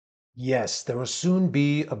Yes, there will soon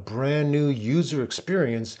be a brand new user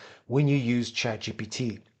experience when you use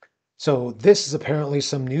ChatGPT. So this is apparently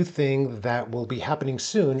some new thing that will be happening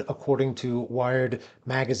soon, according to Wired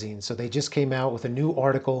magazine. So they just came out with a new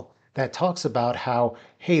article that talks about how,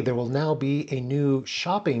 hey, there will now be a new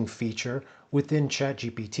shopping feature within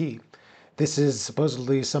ChatGPT. This is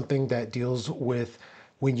supposedly something that deals with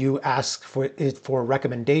when you ask for it for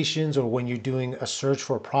recommendations or when you're doing a search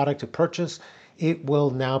for a product to purchase, it will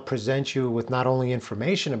now present you with not only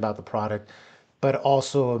information about the product, but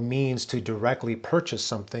also a means to directly purchase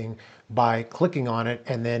something by clicking on it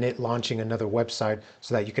and then it launching another website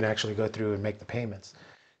so that you can actually go through and make the payments.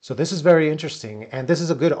 So this is very interesting. And this is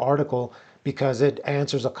a good article because it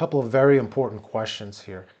answers a couple of very important questions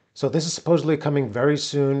here. So this is supposedly coming very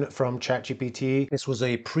soon from ChatGPT. This was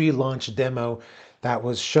a pre-launch demo that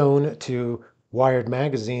was shown to Wired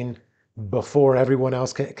Magazine before everyone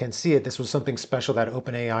else can see it. This was something special that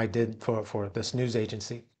openAI did for this news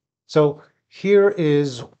agency. So here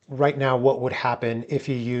is right now what would happen if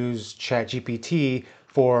you use ChatGPT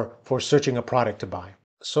for searching a product to buy.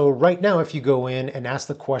 So right now, if you go in and ask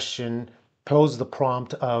the question, pose the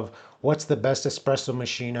prompt of what's the best espresso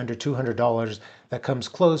machine under $200 that comes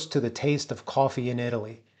close to the taste of coffee in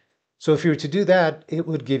Italy? So if you were to do that, it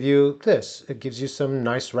would give you this. It gives you some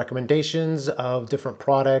nice recommendations of different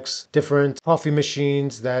products, different coffee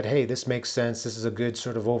machines that, hey, this makes sense. This is a good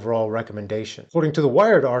sort of overall recommendation. According to the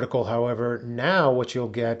Wired article, however, now what you'll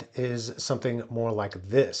get is something more like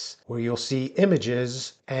this, where you'll see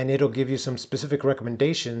images and it'll give you some specific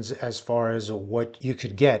recommendations as far as what you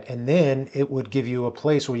could get. And then it would give you a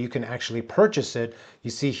place where you can actually purchase it. You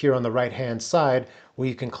see here on the right-hand side, where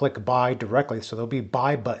you can click buy directly. So there'll be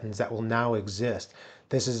buy buttons that will now exist.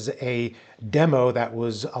 This is a demo that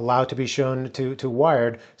was allowed to be shown to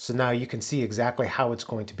Wired. So now you can see exactly how it's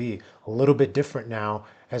going to be. A little bit different now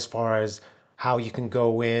as far as how you can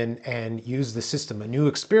go in and use the system, a new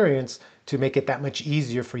experience to make it that much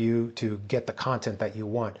easier for you to get the content that you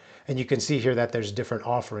want. And you can see here that there's different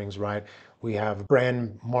offerings, right? We have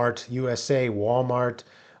Brand Mart USA, Walmart,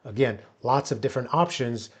 again, lots of different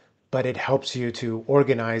options, but it helps you to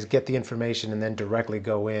organize, get the information, and then directly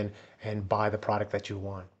go in and buy the product that you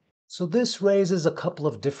want. So this raises a couple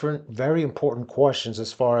of different, very important questions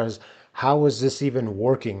as far as how is this even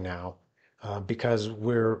working now? Because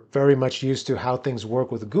we're very much used to how things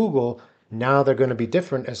work with Google. Now they're going to be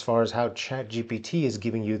different as far as how ChatGPT is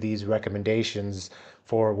giving you these recommendations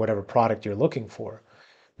for whatever product you're looking for.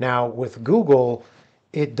 Now with Google,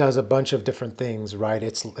 it does a bunch of different things, right?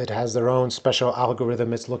 It has their own special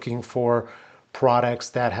algorithm. It's looking for products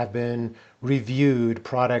that have been reviewed,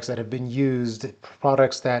 products that have been used,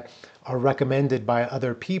 products that are recommended by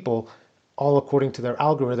other people, all according to their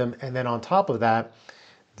algorithm. And then on top of that,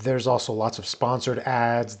 there's also lots of sponsored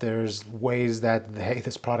ads. There's ways that, hey,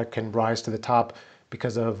 this product can rise to the top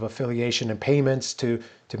because of affiliation and payments to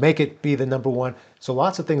make it be the number one. So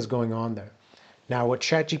lots of things going on there. Now, what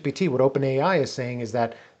ChatGPT, what OpenAI is saying is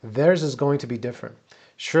that theirs is going to be different.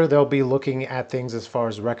 Sure, they'll be looking at things as far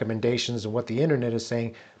as recommendations and what the internet is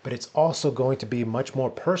saying, but it's also going to be much more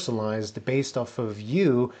personalized based off of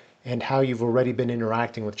you and how you've already been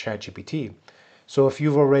interacting with ChatGPT. So if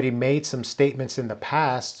you've already made some statements in the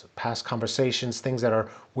past conversations, things that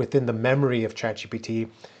are within the memory of ChatGPT,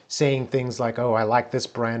 saying things like, oh, I like this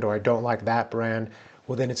brand or I don't like that brand,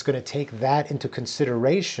 well, then it's going to take that into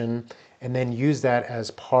consideration and then use that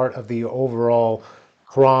as part of the overall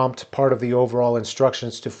prompt, part of the overall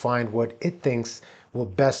instructions to find what it thinks will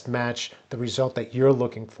best match the result that you're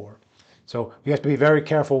looking for. So you have to be very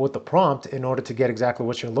careful with the prompt in order to get exactly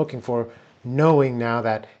what you're looking for, knowing now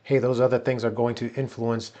that, hey, those other things are going to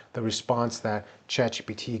influence the response that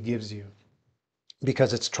ChatGPT gives you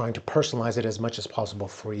because it's trying to personalize it as much as possible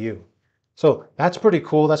for you. So that's pretty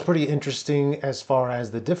cool. That's pretty interesting as far as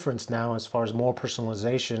the difference now, as far as more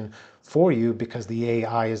personalization for you because the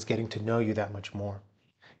AI is getting to know you that much more.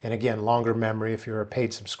 And again, longer memory if you're a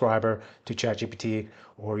paid subscriber to ChatGPT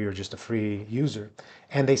or you're just a free user.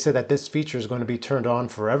 And they said that this feature is going to be turned on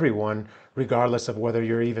for everyone, regardless of whether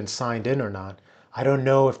you're even signed in or not. I don't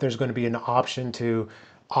know if there's going to be an option to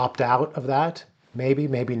opt out of that. Maybe,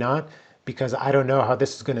 maybe not, because I don't know how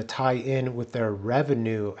this is going to tie in with their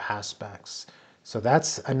revenue aspects. So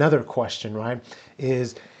that's another question, right?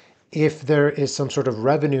 Is if there is some sort of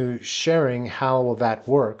revenue sharing, how will that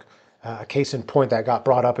work? A case in point that got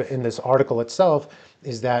brought up in this article itself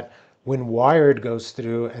is that when Wired goes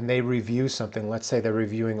through and they review something, let's say they're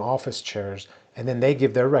reviewing office chairs, and then they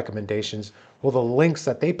give their recommendations, well, the links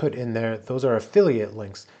that they put in there, those are affiliate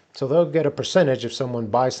links. So they'll get a percentage if someone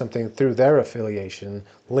buys something through their affiliation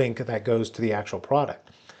link that goes to the actual product.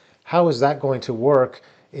 how is that going to work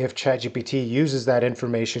if ChatGPT uses that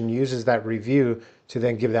information, uses that review to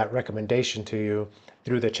then give that recommendation to you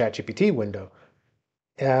through the ChatGPT window?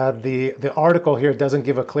 The article here doesn't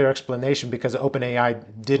give a clear explanation because OpenAI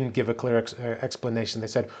didn't give a clear explanation. They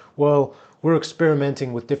said, well, we're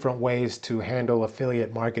experimenting with different ways to handle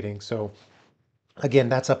affiliate marketing. So again,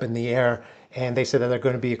 that's up in the air. And they said that they're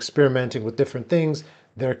going to be experimenting with different things.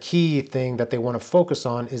 Their key thing that they want to focus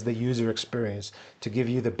on is the user experience to give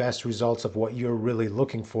you the best results of what you're really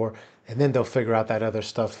looking for. And then they'll figure out that other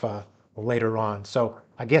stuff later on. So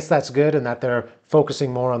I guess that's good, and that they're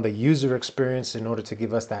focusing more on the user experience in order to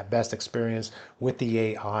give us that best experience with the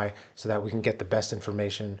AI so that we can get the best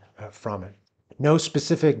information from it. No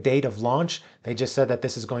specific date of launch. They just said that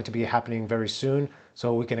this is going to be happening very soon.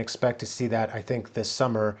 So we can expect to see that, I think, this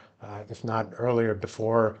summer, if not earlier,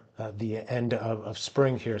 before the end of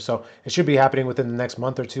spring here. So it should be happening within the next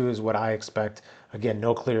month or two is what I expect. Again,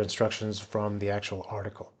 no clear instructions from the actual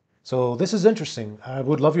article. So this is interesting. I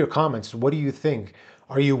would love your comments. What do you think?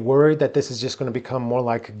 Are you worried that this is just going to become more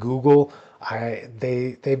like Google?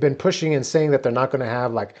 They've been pushing and saying that they're not going to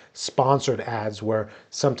have like sponsored ads where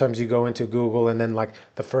sometimes you go into Google and then like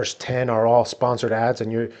the first 10 are all sponsored ads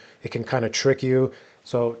and it can kind of trick you.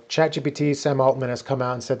 So ChatGPT, Sam Altman has come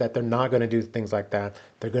out and said that they're not going to do things like that.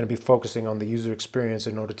 They're going to be focusing on the user experience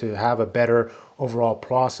in order to have a better overall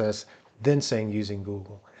process than saying using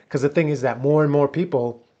Google. Because the thing is that more and more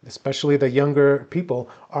people, especially the younger people,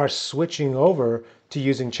 are switching over to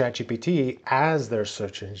using ChatGPT as their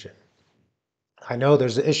search engine. I know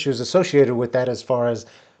there's issues associated with that as far as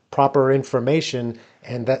proper information,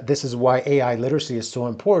 and that this is why AI literacy is so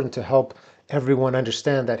important to help everyone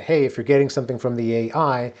understand that, hey, if you're getting something from the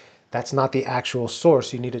AI, that's not the actual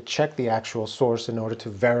source. You need to check the actual source in order to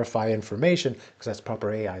verify information because that's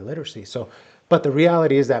proper AI literacy. So, but the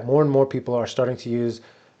reality is that more and more people are starting to use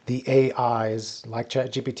the AIs like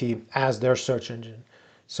ChatGPT as their search engine.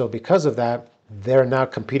 So because of that, they're now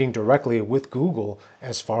competing directly with Google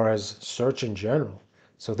as far as search in general.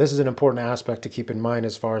 So this is an important aspect to keep in mind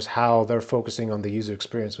as far as how they're focusing on the user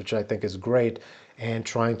experience, which I think is great, and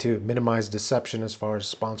trying to minimize deception as far as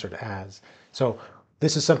sponsored ads. So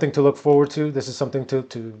this is something to look forward to. This is something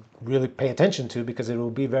to really pay attention to because it will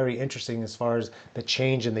be very interesting as far as the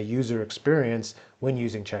change in the user experience when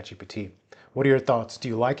using ChatGPT. What are your thoughts? Do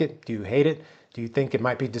you like it? Do you hate it? Do you think it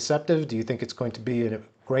might be deceptive? Do you think it's going to be a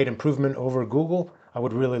great improvement over Google? I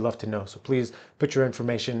would really love to know. So please put your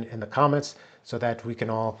information in the comments so that we can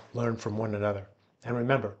all learn from one another. And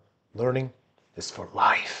remember, learning is for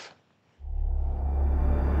life.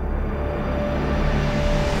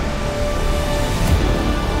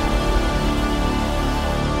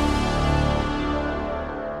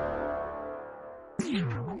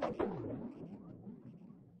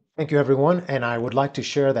 Thank you, everyone. And I would like to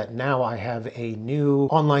share that now I have a new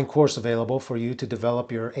online course available for you to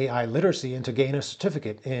develop your AI literacy and to gain a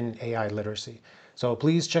certificate in AI literacy. So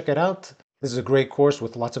please check it out. This is a great course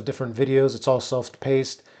with lots of different videos. It's all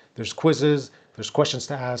self-paced. There's quizzes, there's questions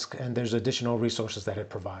to ask, and there's additional resources that it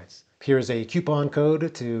provides. Here's a coupon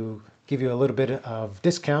code to give you a little bit of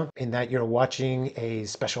discount in that you're watching a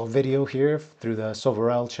special video here through the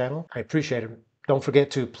Sovorel channel. I appreciate it. Don't forget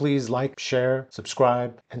to please like, share,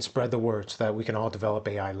 subscribe, and spread the word so that we can all develop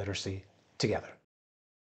AI literacy together.